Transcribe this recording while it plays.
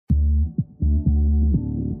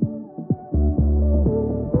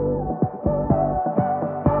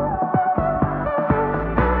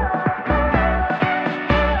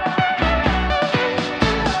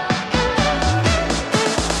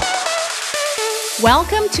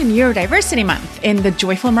Welcome to Neurodiversity Month in the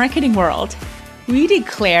Joyful Marketing world. We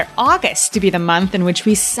declare August to be the month in which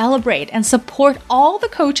we celebrate and support all the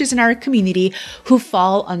coaches in our community who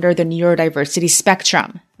fall under the neurodiversity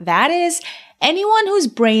spectrum. That is, anyone whose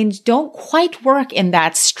brains don't quite work in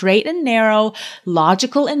that straight and narrow,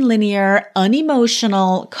 logical and linear,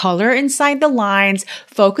 unemotional, color inside the lines,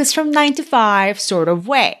 focus from 9 to 5 sort of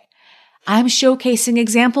way. I'm showcasing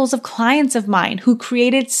examples of clients of mine who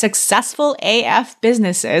created successful AF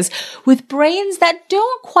businesses with brains that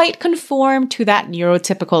don't quite conform to that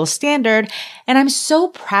neurotypical standard, and I'm so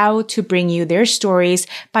proud to bring you their stories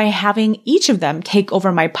by having each of them take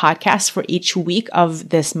over my podcast for each week of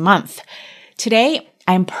this month. Today,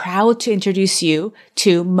 I'm proud to introduce you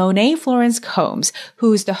to Monet Florence Combs,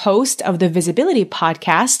 who's the host of the Visibility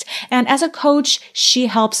podcast. And as a coach, she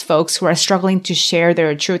helps folks who are struggling to share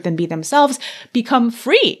their truth and be themselves become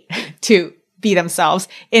free to be themselves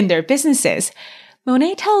in their businesses.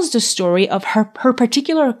 Monet tells the story of her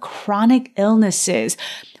particular chronic illnesses,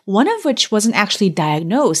 one of which wasn't actually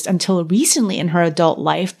diagnosed until recently in her adult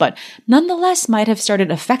life, but nonetheless might have started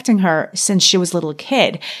affecting her since she was a little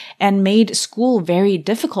kid and made school very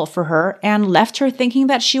difficult for her and left her thinking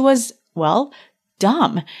that she was, well,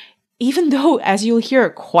 dumb, even though, as you'll hear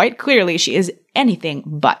quite clearly, she is anything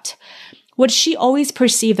but. What she always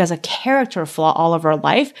perceived as a character flaw all of her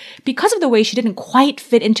life, because of the way she didn't quite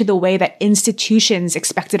fit into the way that institutions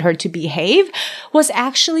expected her to behave, was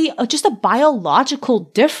actually just a biological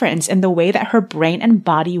difference in the way that her brain and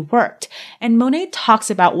body worked. And Monet talks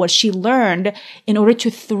about what she learned in order to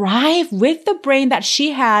thrive with the brain that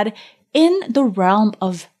she had in the realm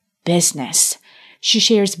of business. She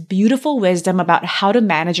shares beautiful wisdom about how to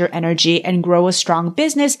manage your energy and grow a strong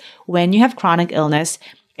business when you have chronic illness,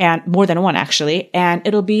 and more than one actually, and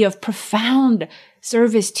it'll be of profound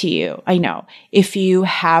service to you. I know if you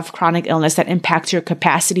have chronic illness that impacts your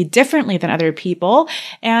capacity differently than other people,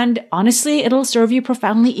 and honestly, it'll serve you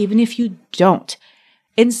profoundly even if you don't.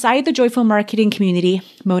 Inside the Joyful Marketing community,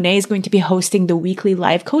 Monet is going to be hosting the weekly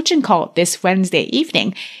live coaching call this Wednesday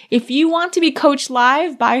evening. If you want to be coached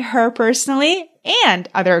live by her personally and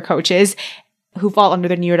other coaches who fall under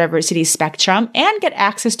the neurodiversity spectrum and get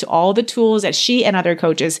access to all the tools that she and other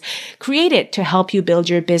coaches created to help you build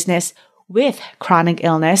your business with chronic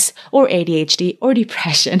illness or ADHD or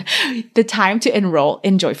depression, the time to enroll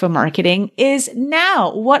in Joyful Marketing is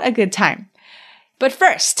now. What a good time. But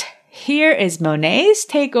first, here is Monet's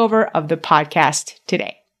takeover of the podcast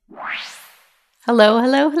today.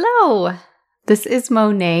 Hello. This is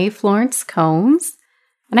Monet Florence Combs,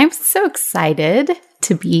 and I'm so excited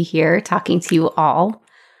to be here talking to you all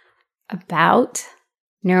about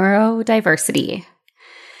neurodiversity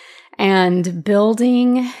and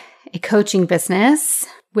building a coaching business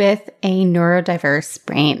with a neurodiverse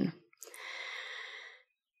brain.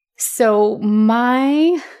 So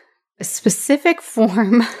my specific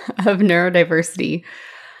form of neurodiversity,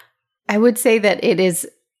 I would say that it is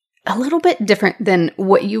a little bit different than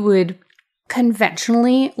what you would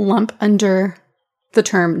conventionally lump under the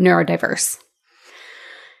term neurodiverse.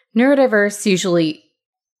 Neurodiverse usually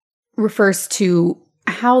refers to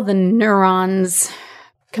how the neurons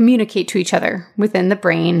communicate to each other within the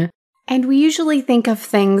brain. And we usually think of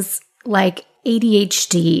things like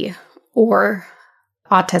ADHD or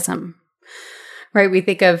autism, right? We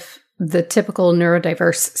think of the typical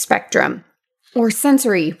neurodiverse spectrum or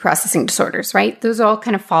sensory processing disorders, right? Those all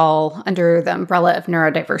kind of fall under the umbrella of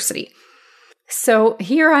neurodiversity. So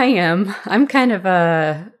here I am. I'm kind of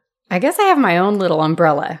I guess I have my own little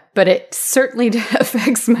umbrella, but it certainly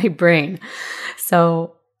affects my brain.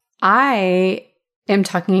 So I am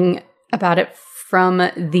talking about it from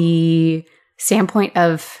the standpoint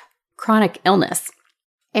of chronic illness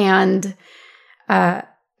and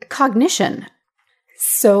cognition.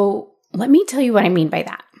 So let me tell you what I mean by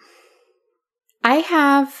that. I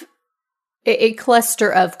have a cluster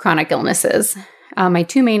of chronic illnesses. My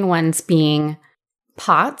two main ones being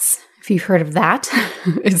POTS. If you've heard of that,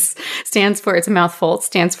 it's a mouthful. It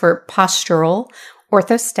stands for postural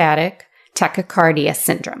orthostatic tachycardia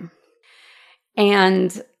syndrome.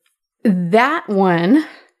 And that one,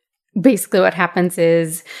 basically what happens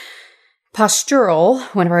is postural,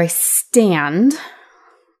 whenever I stand,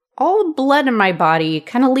 all blood in my body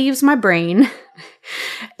kind of leaves my brain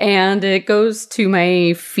and it goes to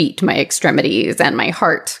my feet, my extremities, and my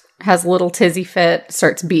heart has a little tizzy fit,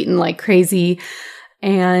 starts beating like crazy.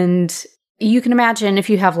 And you can imagine if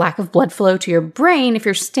you have lack of blood flow to your brain, if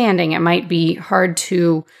you're standing, it might be hard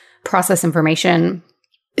to process information.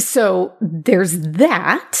 So there's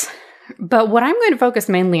that. But what I'm going to focus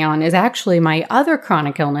mainly on is actually my other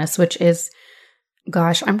chronic illness, which is,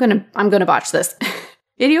 gosh, I'm going to botch this.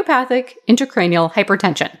 Idiopathic intracranial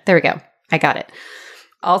hypertension. There we go. I got it.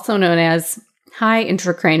 Also known as high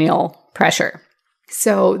intracranial pressure.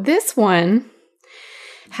 So this one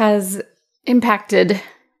has impacted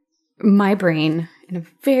my brain in a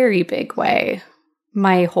very big way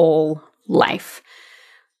my whole life.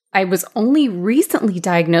 I was only recently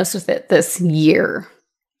diagnosed with it this year,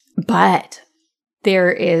 but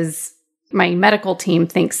my medical team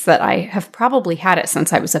thinks that I have probably had it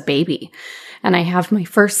since I was a baby, and I have my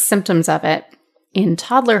first symptoms of it in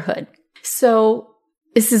toddlerhood. So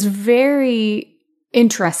this is very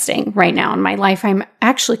interesting right now in my life. I'm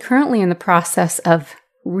actually currently in the process of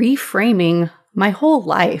reframing my whole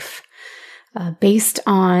life based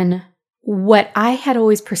on what I had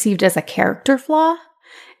always perceived as a character flaw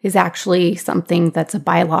is actually something that's a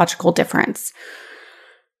biological difference.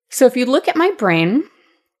 So if you look at my brain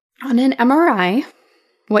on an MRI,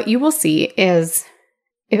 what you will see is,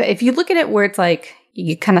 if you look at it where it's like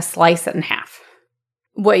you kind of slice it in half,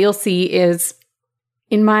 what you'll see is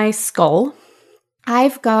in my skull,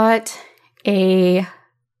 I've got a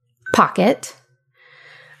pocket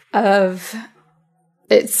of,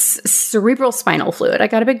 it's cerebral spinal fluid. I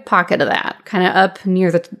got a big pocket of that kind of up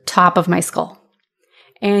near the top of my skull.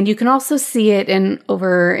 And you can also see it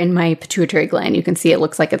over in my pituitary gland. You can see it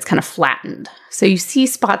looks like it's kind of flattened. So you see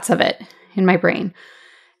spots of it in my brain.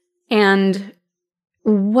 And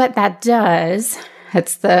what that does,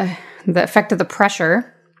 it's the effect of the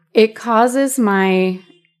pressure. It causes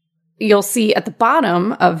you'll see at the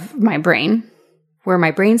bottom of my brain, where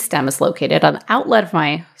my brain stem is located, on the outlet of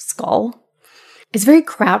my skull, it's very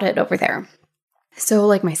crowded over there. So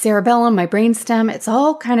like my cerebellum, my brain stem, it's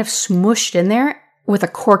all kind of smushed in there with a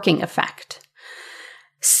corking effect.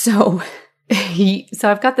 So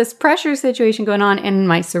I've got this pressure situation going on, and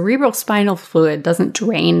my cerebral spinal fluid doesn't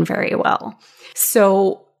drain very well.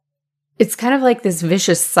 So it's kind of like this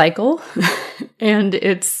vicious cycle. And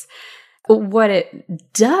what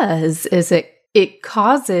it does is it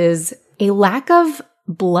causes a lack of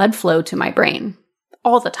blood flow to my brain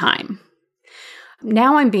all the time.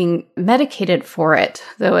 Now I'm being medicated for it,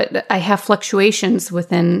 though I have fluctuations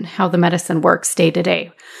within how the medicine works day to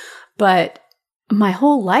day. But my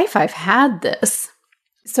whole life I've had this.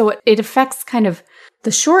 So it affects kind of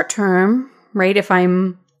the short term, right? If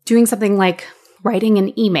I'm doing something like writing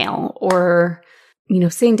an email or,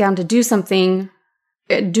 sitting down to do something,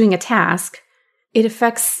 doing a task, it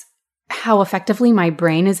affects how effectively my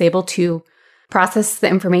brain is able to process the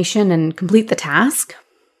information and complete the task.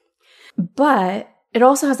 But it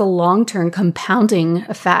also has a long-term compounding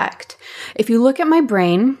effect. If you look at my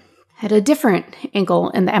brain at a different angle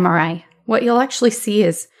in the MRI, what you'll actually see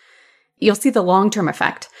is you'll see the long-term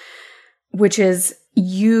effect, which is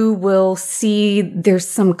you will see there's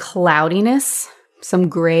some cloudiness, some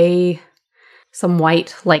gray, some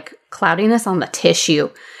white, like cloudiness on the tissue.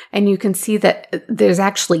 And you can see that there's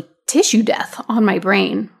actually tissue death on my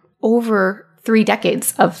brain over 3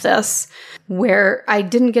 decades of this, where I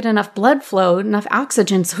didn't get enough blood flow, enough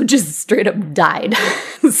oxygen, so it just straight up died.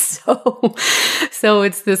 So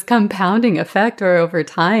it's this compounding effect where over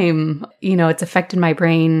time, it's affected my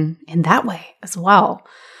brain in that way as well.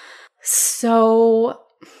 So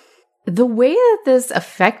the way that this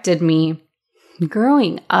affected me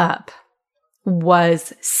growing up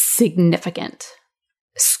was significant.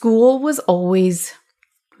 School was always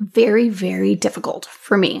very, very difficult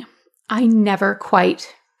for me. I never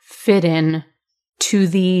quite fit in to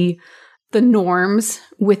the norms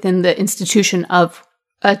within the institution of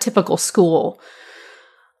a typical school.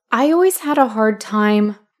 I always had a hard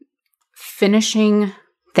time finishing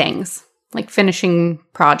things, like finishing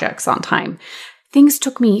projects on time. Things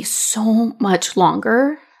took me so much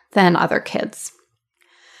longer than other kids.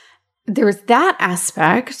 There was that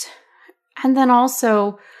aspect. And then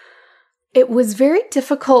also, it was very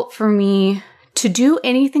difficult for me to do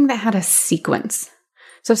anything that had a sequence.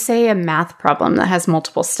 So say a math problem that has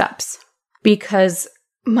multiple steps, because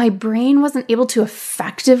my brain wasn't able to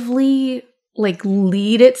effectively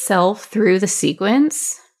lead itself through the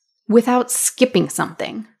sequence without skipping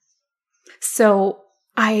something. So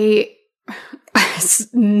I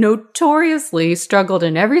notoriously struggled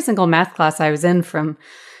in every single math class I was in from,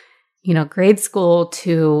 grade school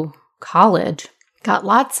to college. Got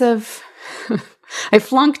lots of I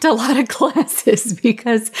flunked a lot of classes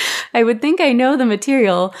because I would think I know the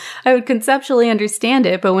material. I would conceptually understand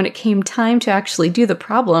it, but when it came time to actually do the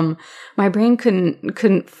problem, my brain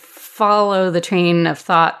couldn't follow the train of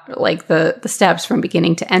thought, like the steps from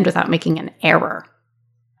beginning to end without making an error.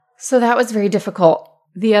 So that was very difficult.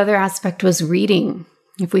 The other aspect was reading.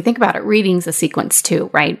 If we think about it, reading's a sequence too,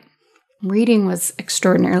 right? Reading was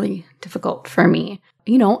extraordinarily difficult for me.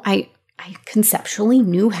 I conceptually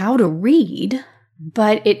knew how to read,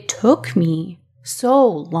 but it took me so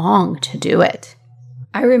long to do it.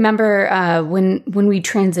 I remember when we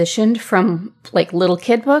transitioned from like little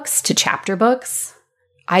kid books to chapter books,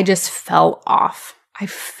 I just fell off. I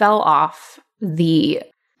fell off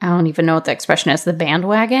I don't even know what the expression is, the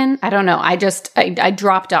bandwagon. I don't know. I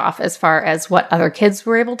dropped off as far as what other kids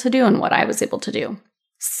were able to do and what I was able to do.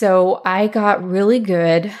 So I got really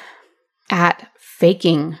good at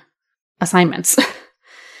faking assignments.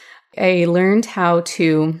 I learned how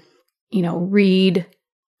to, read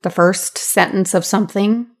the first sentence of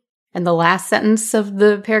something and the last sentence of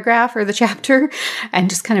the paragraph or the chapter and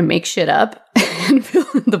just kind of make shit up and fill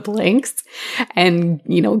in the blanks and,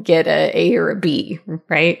 get a A or a B,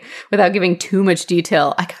 right? Without giving too much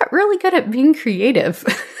detail. I got really good at being creative,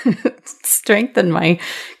 strengthened my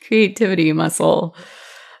creativity muscle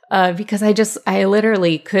because I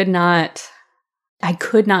literally could not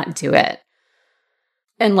do it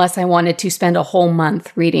unless I wanted to spend a whole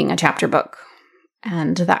month reading a chapter book.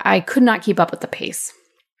 And that I could not keep up with the pace.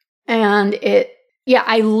 And I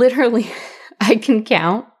can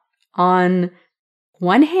count on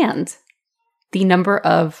one hand the number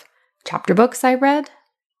of chapter books I read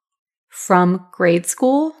from grade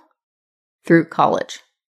school through college.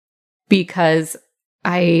 Because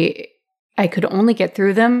I could only get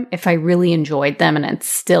through them if I really enjoyed them, and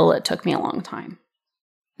it took me a long time.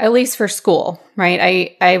 At least for school,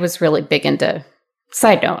 right? I was really big into,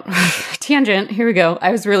 side note, tangent, here we go.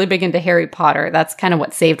 I was really big into Harry Potter. That's kind of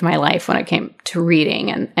what saved my life when it came to reading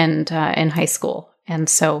and in high school. And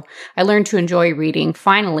so I learned to enjoy reading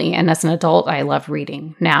finally. And as an adult, I love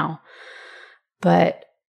reading now. But,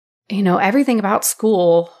 everything about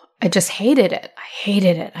school, I just hated it. I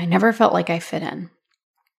hated it. I never felt like I fit in.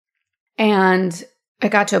 And I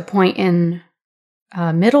got to a point in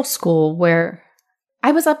middle school where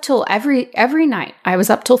I was up till every night. I was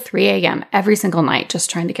up till 3 a.m. every single night just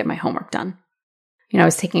trying to get my homework done. I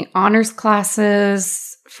was taking honors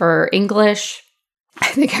classes for English. I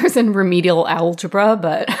think I was in remedial algebra,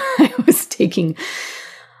 but I was taking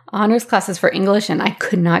honors classes for English and I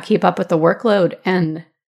could not keep up with the workload. And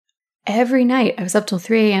every night, I was up till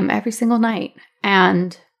 3 a.m. every single night.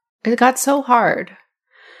 And it got so hard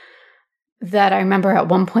that I remember at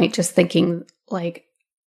one point just thinking, like,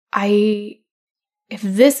 if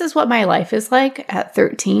this is what my life is like at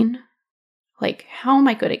 13, like, how am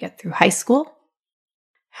I going to get through high school?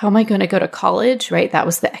 How am I going to go to college, right? That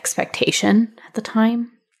was the expectation at the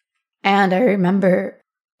time. And I remember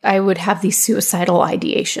I would have these suicidal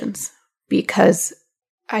ideations because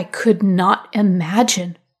I could not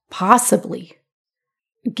imagine possibly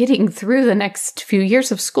getting through the next few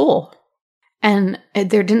years of school. And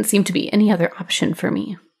there didn't seem to be any other option for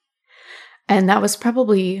me. And that was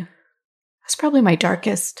probably my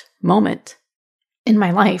darkest moment in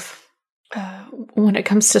my life. When it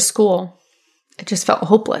comes to school, it just felt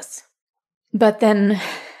hopeless. But then,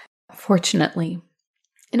 fortunately,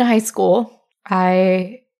 in high school,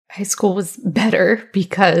 high school was better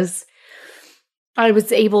because I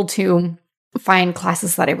was able to find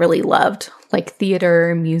classes that I really loved, like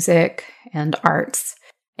theater, music, and arts.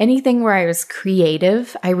 Anything where I was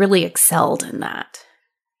creative, I really excelled in that.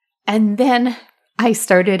 And then I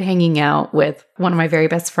started hanging out with one of my very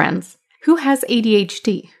best friends who has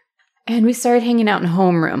ADHD. And we started hanging out in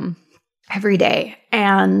homeroom every day.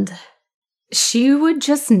 And she would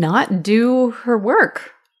just not do her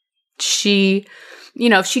work. She,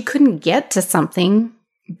 if she couldn't get to something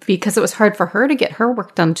because it was hard for her to get her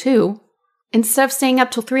work done too, instead of staying up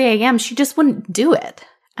till 3 a.m., she just wouldn't do it.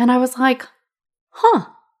 And I was like, huh.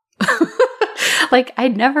 Like,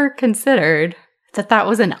 I'd never considered that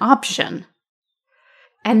was an option.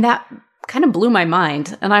 And that kind of blew my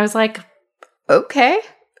mind. And I was like, okay,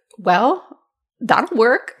 well, that'll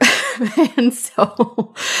work. And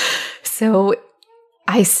so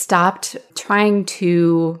I stopped trying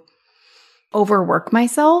to overwork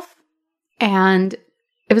myself. And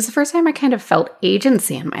it was the first time I kind of felt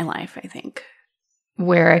agency in my life, I think,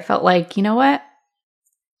 where I felt like, you know what?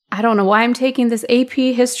 I don't know why I'm taking this AP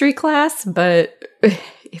history class, but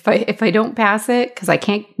if I don't pass it because I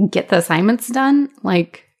can't get the assignments done,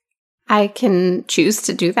 like, I can choose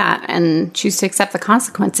to do that and choose to accept the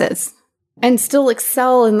consequences and still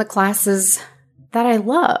excel in the classes that I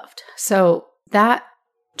loved. So that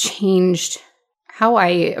changed how I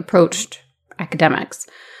approached academics.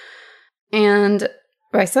 And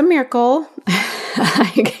by some miracle,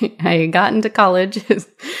 I got into college.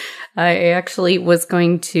 I actually was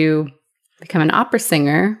going to become an opera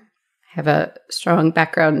singer. I have a strong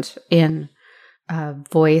background in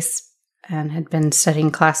voice and had been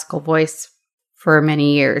studying classical voice for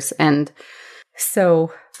many years. And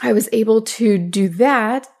so I was able to do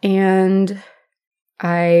that, and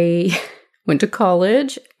I went to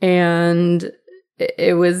college, and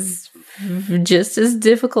it was just as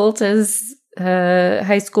difficult as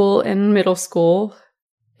high school and middle school,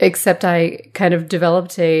 except I kind of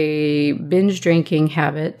developed a binge drinking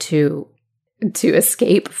habit to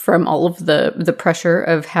escape from all of the pressure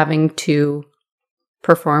of having to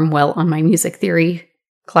perform well on my music theory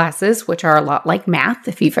classes, which are a lot like math,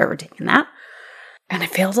 if you've ever taken that. And I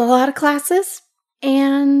failed a lot of classes,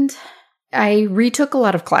 and I retook a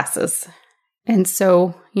lot of classes. And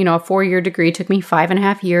so, a 4-year degree took me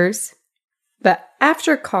 5.5 years. But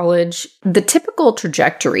after college, the typical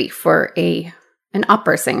trajectory for an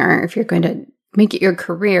opera singer, if you're going to make it your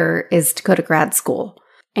career, is to go to grad school.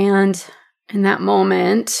 And in that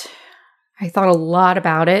moment, I thought a lot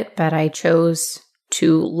about it, but I chose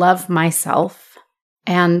to love myself.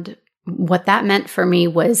 And what that meant for me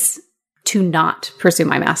was to not pursue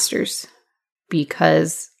my master's,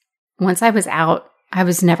 because once I was out, I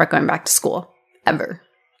was never going back to school, ever.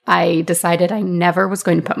 I decided I never was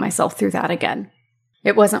going to put myself through that again.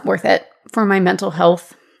 It wasn't worth it for my mental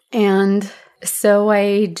health. And so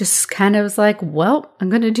I just kind of was like, well, I'm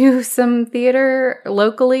going to do some theater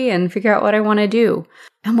locally and figure out what I want to do.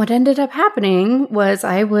 And what ended up happening was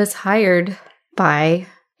I was hired by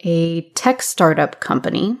a tech startup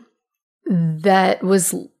company that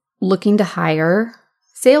was looking to hire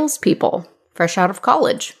salespeople fresh out of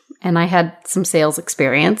college. And I had some sales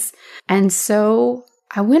experience. And so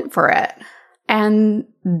I went for it. And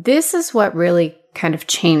this is what really kind of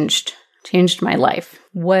changed my life,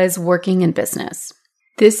 was working in business.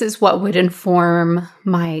 This is what would inform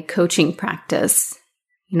my coaching practice,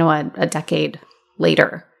 a decade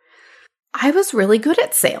later. I was really good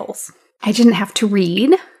at sales. I didn't have to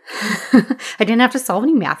read. I didn't have to solve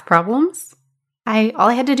any math problems. All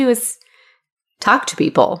I had to do was talk to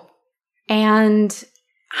people. And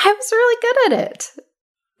I was really good at it.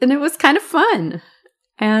 And it was kind of fun.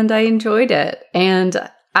 And I enjoyed it. And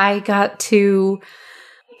I got to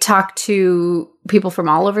talk to people from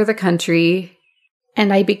all over the country.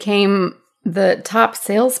 And I became the top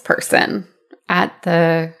salesperson at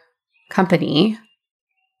the company,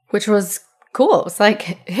 which was cool. It was like,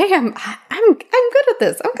 hey, I'm good at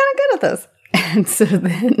this. I'm kind of good at this. And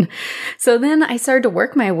so then I started to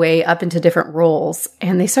work my way up into different roles,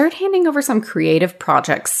 and they started handing over some creative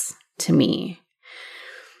projects to me.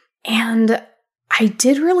 And I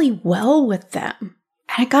did really well with them.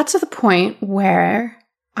 And it got to the point where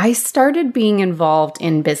I started being involved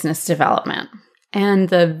in business development, and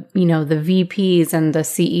the VPs and the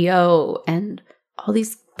CEO and all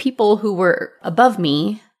these people who were above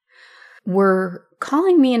me were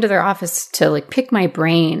calling me into their office to pick my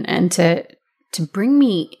brain and to bring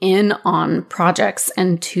me in on projects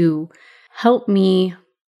and to help me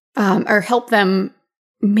or help them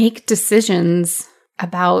make decisions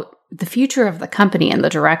about the future of the company and the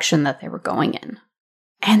direction that they were going in.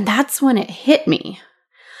 And that's when it hit me.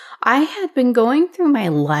 I had been going through my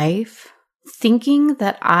life thinking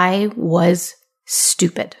that I was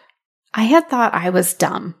stupid. I had thought I was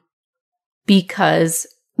dumb because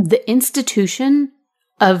the institution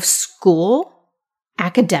of school,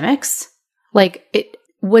 academics, it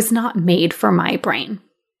was not made for my brain.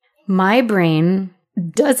 My brain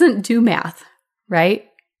doesn't do math, right?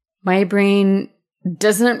 My brain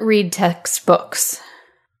doesn't read textbooks,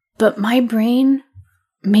 but my brain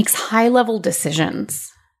makes high-level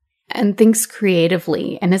decisions and thinks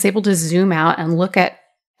creatively and is able to zoom out and look at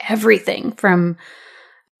everything from,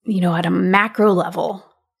 at a macro level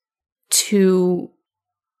to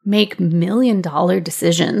make $1 million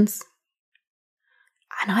decisions.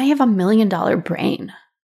 And I have $1 million brain.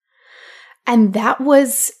 And that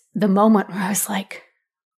was the moment where I was like,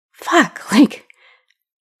 fuck,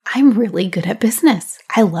 I'm really good at business.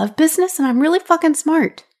 I love business and I'm really fucking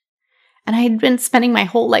smart. And I had been spending my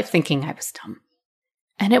whole life thinking I was dumb.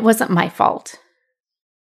 And it wasn't my fault.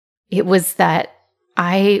 It was that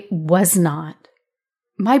my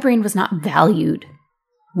brain was not valued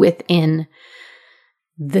within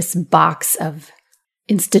this box of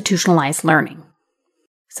institutionalized learning.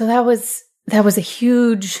 So that was a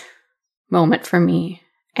huge moment for me.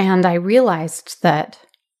 And I realized that,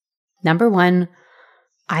 number one,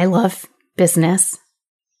 I love business.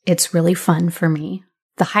 It's really fun for me.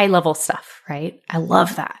 The high level stuff, right? I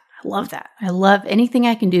love that. I love anything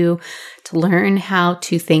I can do to learn how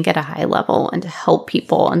to think at a high level and to help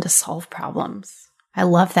people and to solve problems. I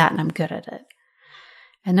love that and I'm good at it.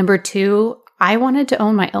 And number two, I wanted to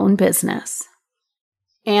own my own business.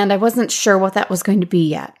 And I wasn't sure what that was going to be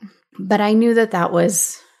yet. But I knew that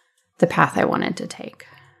the path I wanted to take.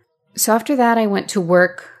 So after that, I went to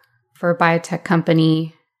work for a biotech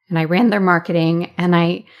company and I ran their marketing, and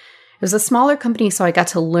it was a smaller company, so I got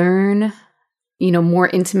to learn, more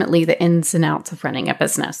intimately the ins and outs of running a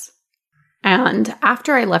business. And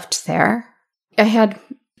after I left there, I had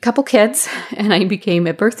a couple kids and I became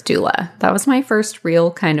a birth doula. That was my first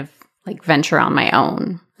real kind of venture on my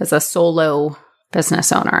own. As a solo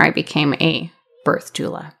business owner, I became a birth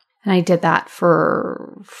doula. And I did that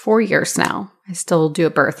for 4 years now. I still do a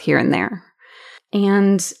birth here and there.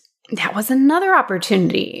 And that was another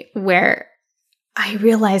opportunity where I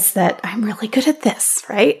realized that I'm really good at this,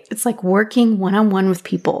 right? It's like working one-on-one with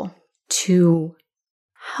people to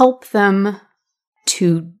help them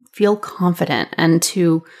to feel confident and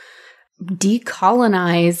to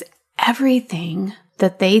decolonize everything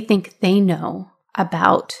that they think they know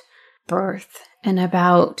about birth and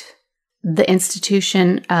about the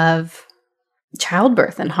institution of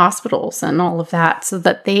childbirth and hospitals and all of that, so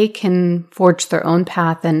that they can forge their own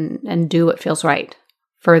path and do what feels right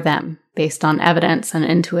for them based on evidence and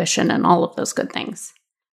intuition and all of those good things.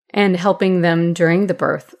 And helping them during the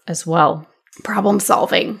birth as well. Problem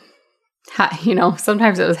solving.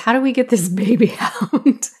 Sometimes it was, how do we get this baby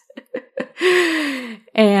out?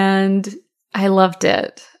 And I loved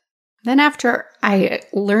it. Then after I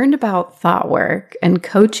learned about thought work and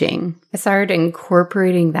coaching, I started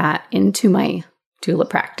incorporating that into my doula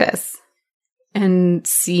practice and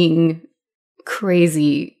seeing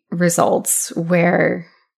crazy results where,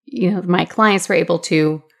 my clients were able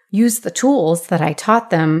to use the tools that I taught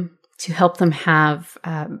them to help them have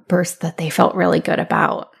births that they felt really good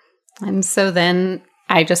about. And so then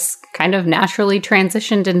I just kind of naturally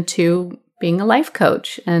transitioned into being a life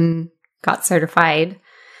coach and got certified.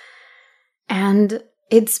 And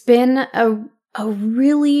it's been a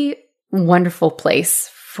really wonderful place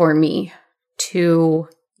for me to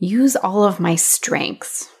use all of my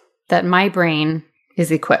strengths that my brain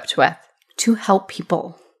is equipped with to help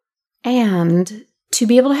people, and to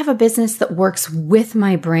be able to have a business that works with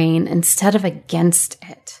my brain instead of against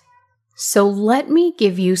it. So let me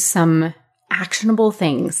give you some actionable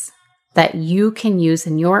things that you can use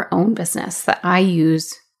in your own business that I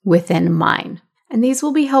use within mine. And these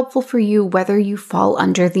will be helpful for you whether you fall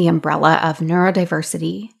under the umbrella of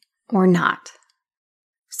neurodiversity or not.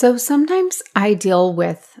 So sometimes I deal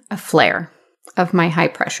with a flare of my high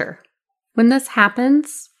pressure. When this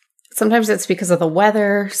happens, sometimes it's because of the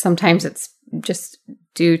weather, sometimes it's just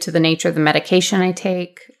due to the nature of the medication I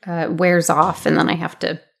take, wears off, and then I have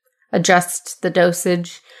to adjust the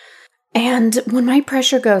dosage. And when my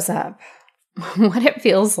pressure goes up, what it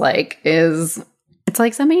feels like is, it's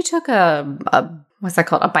like somebody took what's that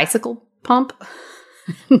called? A bicycle pump,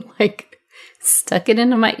 stuck it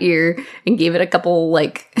into my ear and gave it a couple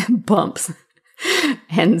bumps.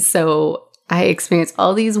 And so I experience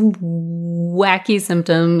all these wacky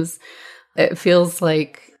symptoms. It feels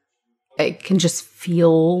like I can just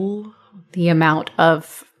feel the amount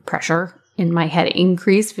of pressure in my head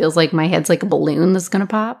increase. Feels like my head's like a balloon that's going to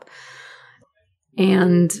pop.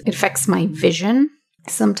 And it affects my vision.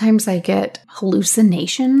 Sometimes I get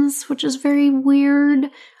hallucinations, which is very weird.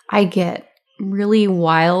 I get really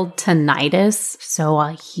wild tinnitus. So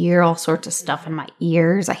I hear all sorts of stuff in my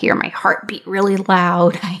ears. I hear my heartbeat really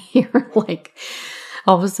loud. I hear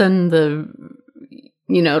all of a sudden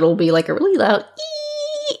it'll be like a really loud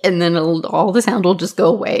ee, and then all the sound will just go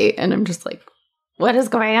away. And I'm just like, what is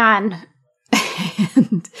going on?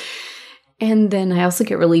 And then I also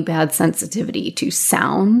get really bad sensitivity to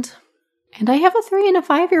sound. And I have a 3 and a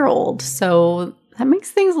 5-year-old, so that makes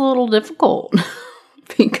things a little difficult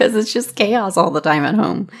because it's just chaos all the time at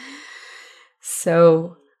home.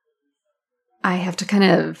 So I have to kind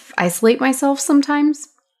of isolate myself sometimes,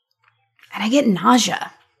 and I get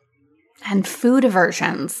nausea and food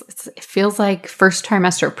aversions. It feels like first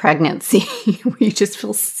trimester pregnancy where you just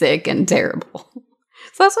feel sick and terrible.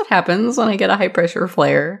 So that's what happens when I get a high pressure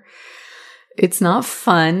flare. It's not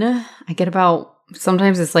fun. I get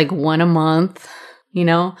sometimes it's 1 a month,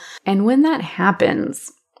 And when that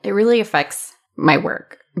happens, it really affects my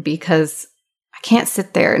work because I can't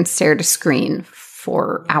sit there and stare at a screen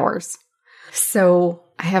for hours. So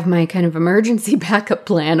I have my kind of emergency backup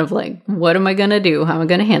plan of what am I going to do? How am I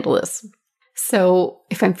going to handle this? So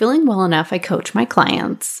if I'm feeling well enough, I coach my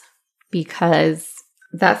clients because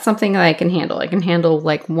that's something that I can handle. I can handle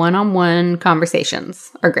one-on-one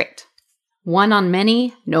conversations are great.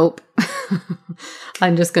 One-on-many, nope.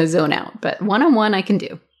 I'm just going to zone out. But one-on-one I can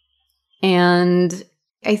do. And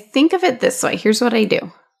I think of it this way. Here's what I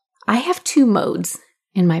do. I have 2 modes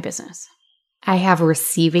in my business. I have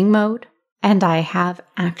receiving mode and I have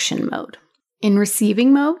action mode. In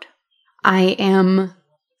receiving mode, I am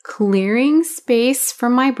clearing space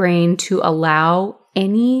from my brain to allow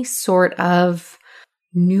any sort of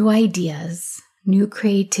new ideas, new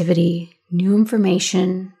creativity, new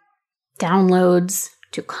information, downloads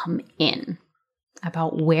to come in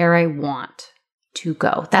about where I want to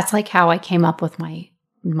go. That's like how I came up with my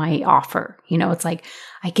offer. It's like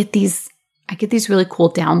I get these really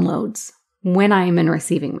cool downloads when I am in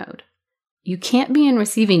receiving mode. You can't be in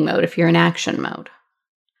receiving mode if you're in action mode.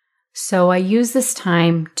 So I use this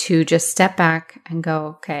time to just step back and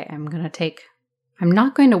go, okay, I'm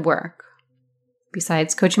not going to work.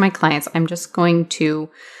 Besides coaching my clients, I'm just going to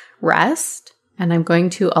rest, and I'm going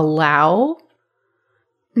to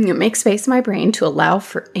make space in my brain to allow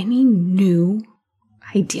for any new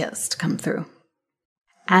ideas to come through.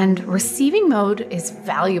 And receiving mode is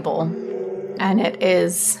valuable, and it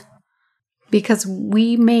is because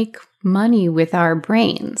we make money with our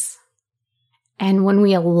brains. And when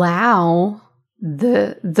we allow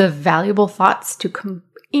the valuable thoughts to come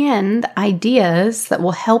in, the ideas that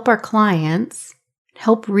will help our clients,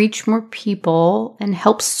 help reach more people, and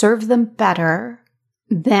help serve them better,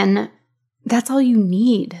 then that's all you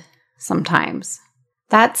need sometimes.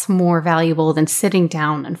 That's more valuable than sitting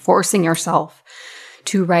down and forcing yourself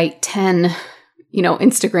to write 10,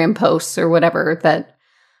 Instagram posts or whatever that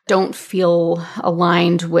don't feel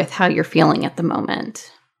aligned with how you're feeling at the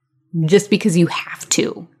moment. Just because you have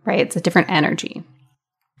to, right? It's a different energy.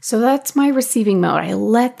 So that's my receiving mode. I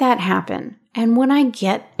let that happen. And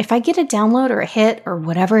if I get a download or a hit or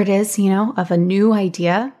whatever it is, of a new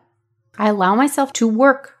idea, I allow myself to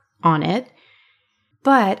work on it.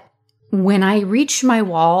 But when I reach my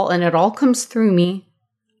wall and it all comes through me,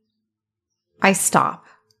 I stop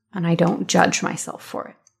and I don't judge myself for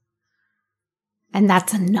it. And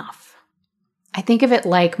that's enough. I think of it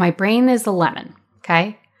like my brain is a lemon,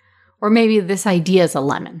 okay? Or maybe this idea is a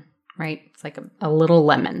lemon, right? It's like a little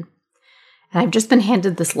lemon. And I've just been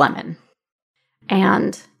handed this lemon.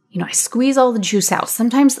 And, I squeeze all the juice out.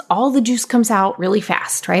 Sometimes all the juice comes out really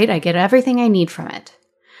fast, right? I get everything I need from it.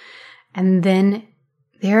 And then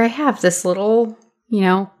there I have this little,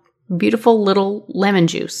 beautiful little lemon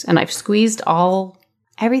juice. And I've squeezed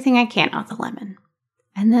everything I can out of the lemon.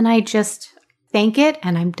 And then I just thank it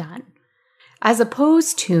and I'm done. As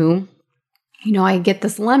opposed to, I get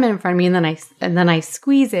this lemon in front of me and then I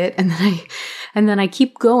squeeze it and then I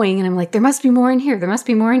keep going and I'm like, there must be more in here. There must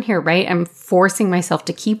be more in here, right? I'm forcing myself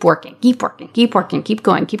to keep working, keep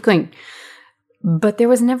going. But there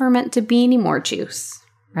was never meant to be any more juice,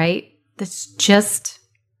 right?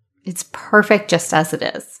 It's perfect just as it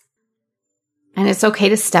is. And it's okay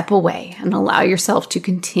to step away and allow yourself to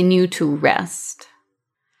continue to rest.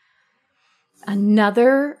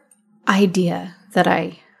 Another idea that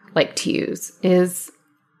I like to use is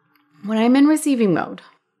when I'm in receiving mode,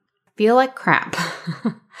 feel like crap.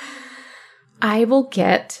 I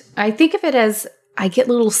think of it as I get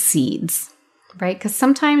little seeds, right? Because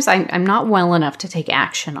sometimes I'm not well enough to take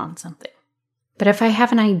action on something. But if I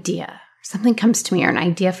have an idea, something comes to me, or an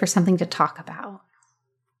idea for something to talk about,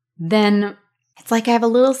 then it's like I have a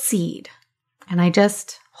little seed and I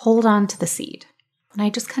just hold on to the seed and I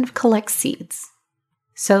just kind of collect seeds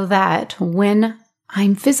so that when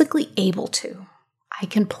I'm physically able to, I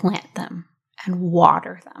can plant them and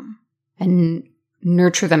water them and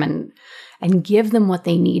nurture them and give them what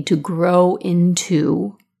they need to grow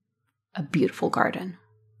into a beautiful garden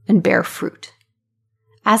and bear fruit.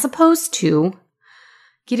 As opposed to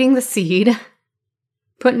getting the seed,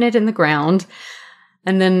 putting it in the ground,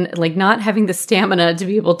 and then not having the stamina to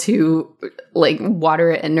be able to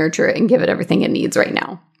water it and nurture it and give it everything it needs right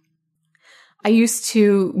now. I used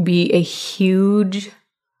to be a huge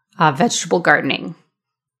vegetable gardening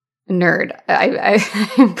nerd.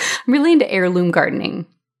 I'm really into heirloom gardening.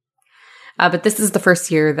 But this is the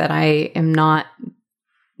first year that I am not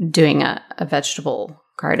doing a vegetable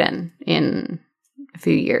garden in a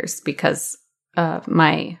few years because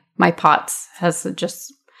my pots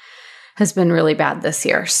has been really bad this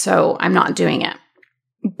year. So I'm not doing it.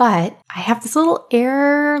 But I have this little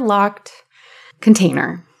air-locked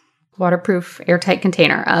container, waterproof, airtight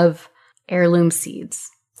container of heirloom seeds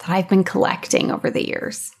that I've been collecting over the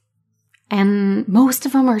years. And most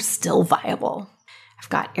of them are still viable. I've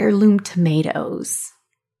got heirloom tomatoes,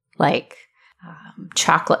 like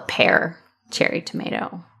chocolate pear cherry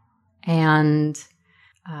tomato, and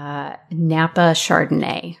Napa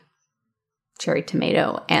Chardonnay cherry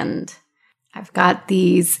tomato. And I've got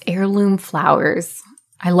these heirloom flowers.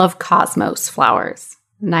 I love cosmos flowers.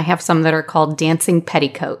 And I have some that are called dancing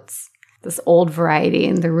petticoats, this old variety,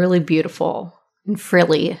 and they're really beautiful and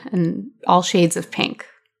frilly and all shades of pink.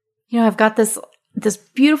 I've got this this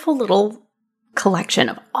beautiful little collection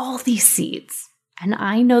of all these seeds. And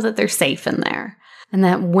I know that they're safe in there. And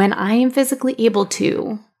that when I am physically able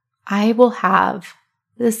to, I will have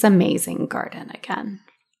this amazing garden again.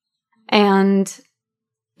 And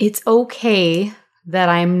it's okay that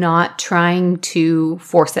I'm not trying to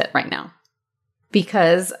force it right now.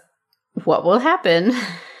 Because what will happen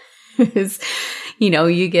is,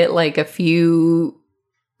 you get like a few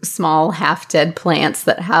small half-dead plants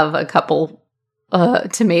that have a couple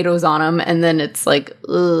tomatoes on them, and then it's like,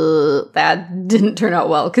 that didn't turn out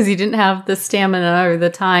well because you didn't have the stamina or the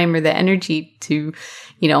time or the energy to,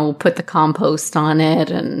 put the compost on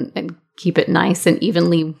it and keep it nice and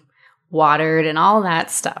evenly watered and all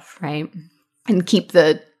that stuff, right? And keep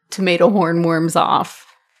the tomato hornworms off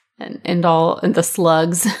and the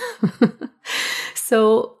slugs.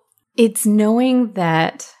 So it's knowing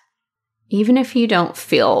that even if you don't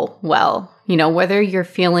feel well, whether you're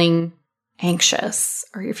feeling anxious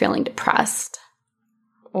or you're feeling depressed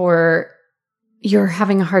or you're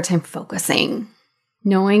having a hard time focusing,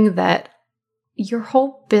 knowing that your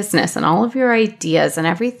whole business and all of your ideas and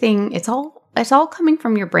everything, it's all coming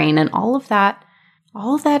from your brain, and all of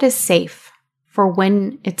that is safe for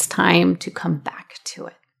when it's time to come back to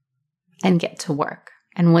it and get to work.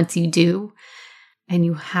 And once you do, and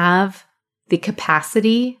you have the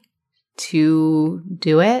capacity to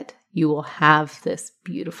do it, you will have this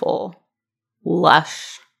beautiful,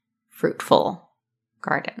 lush, fruitful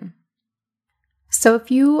garden. So if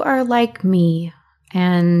you are like me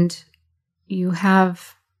and you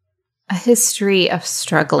have a history of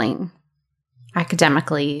struggling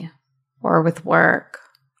academically or with work,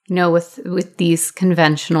 with these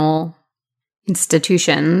conventional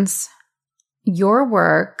institutions, your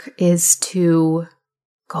work is to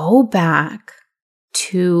go back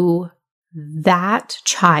to that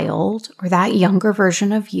child or that younger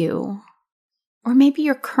version of you. Or maybe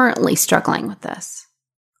you're currently struggling with this.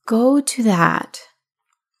 Go to that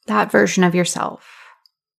version of yourself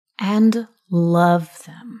and love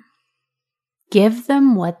them. Give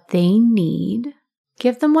them what they need.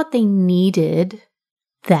 Give them what they needed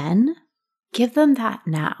then. Give them that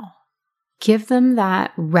now. Give them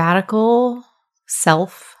that radical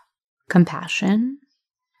self-compassion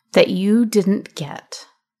that you didn't get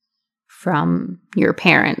from your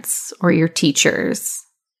parents or your teachers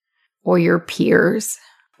or your peers,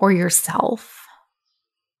 or yourself.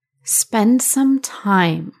 Spend some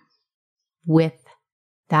time with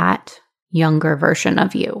that younger version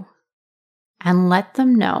of you and let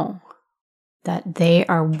them know that they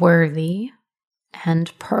are worthy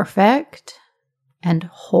and perfect and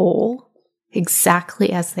whole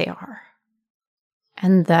exactly as they are.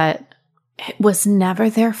 And that it was never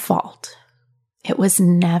their fault. It was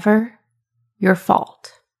never your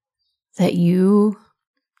fault that you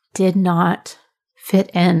did not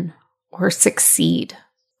fit in or succeed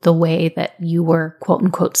the way that you were quote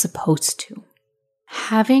unquote supposed to.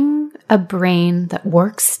 Having a brain that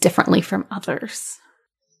works differently from others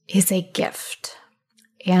is a gift.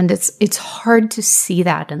 And it's hard to see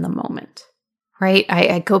that in the moment, right?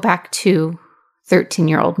 I go back to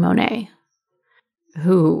 13-year-old Monet,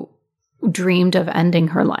 who dreamed of ending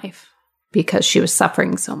her life because she was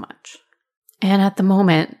suffering so much. And at the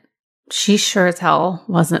moment, she sure as hell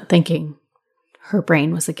wasn't thinking her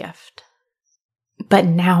brain was a gift. But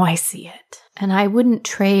now I see it. And I wouldn't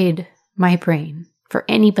trade my brain for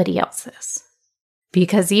anybody else's.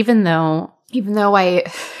 Because even though I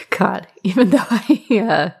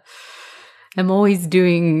am always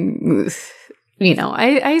doing,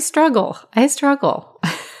 I struggle.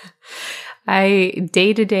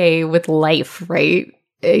 Day to day with life, right?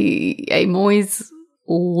 I'm always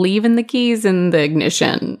leaving the keys in the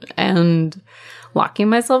ignition and locking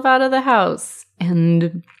myself out of the house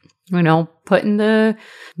and, putting the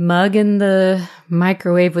mug in the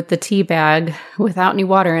microwave with the tea bag without any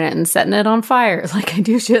water in it and setting it on fire. Like, I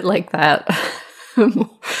do shit like that.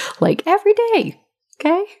 Like every day.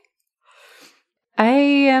 Okay. I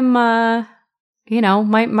am,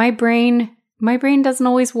 my brain doesn't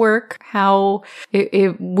always work how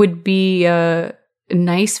it would be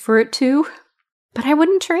nice for it to, but I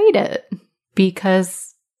wouldn't trade it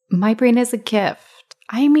because my brain is a gift.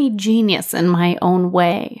 I'm a genius in my own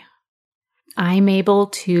way. I'm able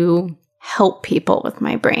to help people with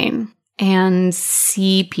my brain and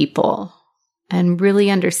see people and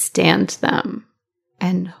really understand them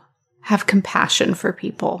and have compassion for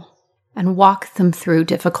people and walk them through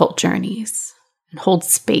difficult journeys and hold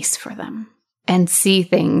space for them and see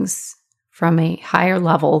things from a higher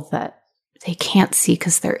level that they can't see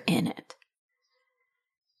because they're in it.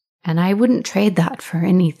 And I wouldn't trade that for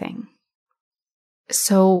anything.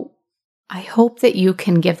 So I hope that you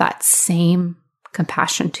can give that same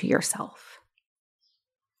compassion to yourself.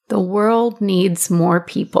 The world needs more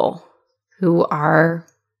people who are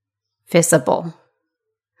visible,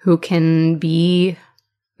 who can be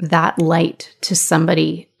that light to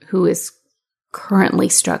somebody who is currently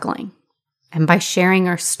struggling. And by sharing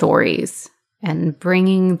our stories and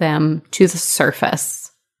bringing them to the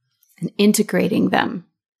surface and integrating them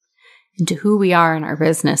into who we are in our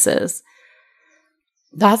businesses,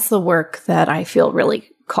 that's the work that I feel really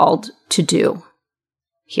called to do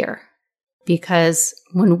here. Because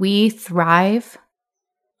when we thrive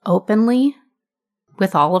openly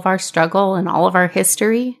with all of our struggle and all of our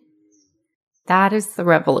history, that is the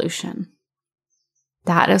revolution.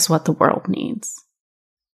 That is what the world needs.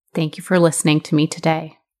 Thank you for listening to me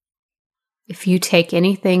today. If you take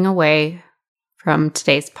anything away from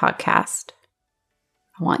today's podcast,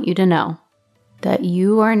 I want you to know that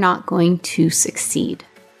you are not going to succeed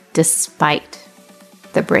despite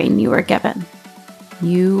the brain you were given.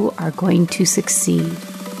 You are going to succeed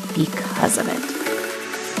because of it.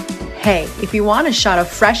 Hey, if you want a shot of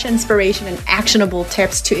fresh inspiration and actionable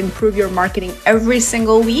tips to improve your marketing every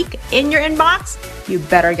single week in your inbox, you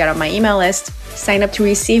better get on my email list. Sign up to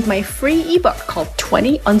receive my free ebook called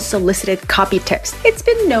 20 Unsolicited Copy Tips. It's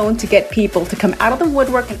been known to get people to come out of the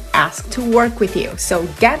woodwork and ask to work with you. So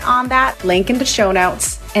get on that, link in the show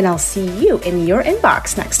notes, and I'll see you in your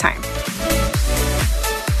inbox next time.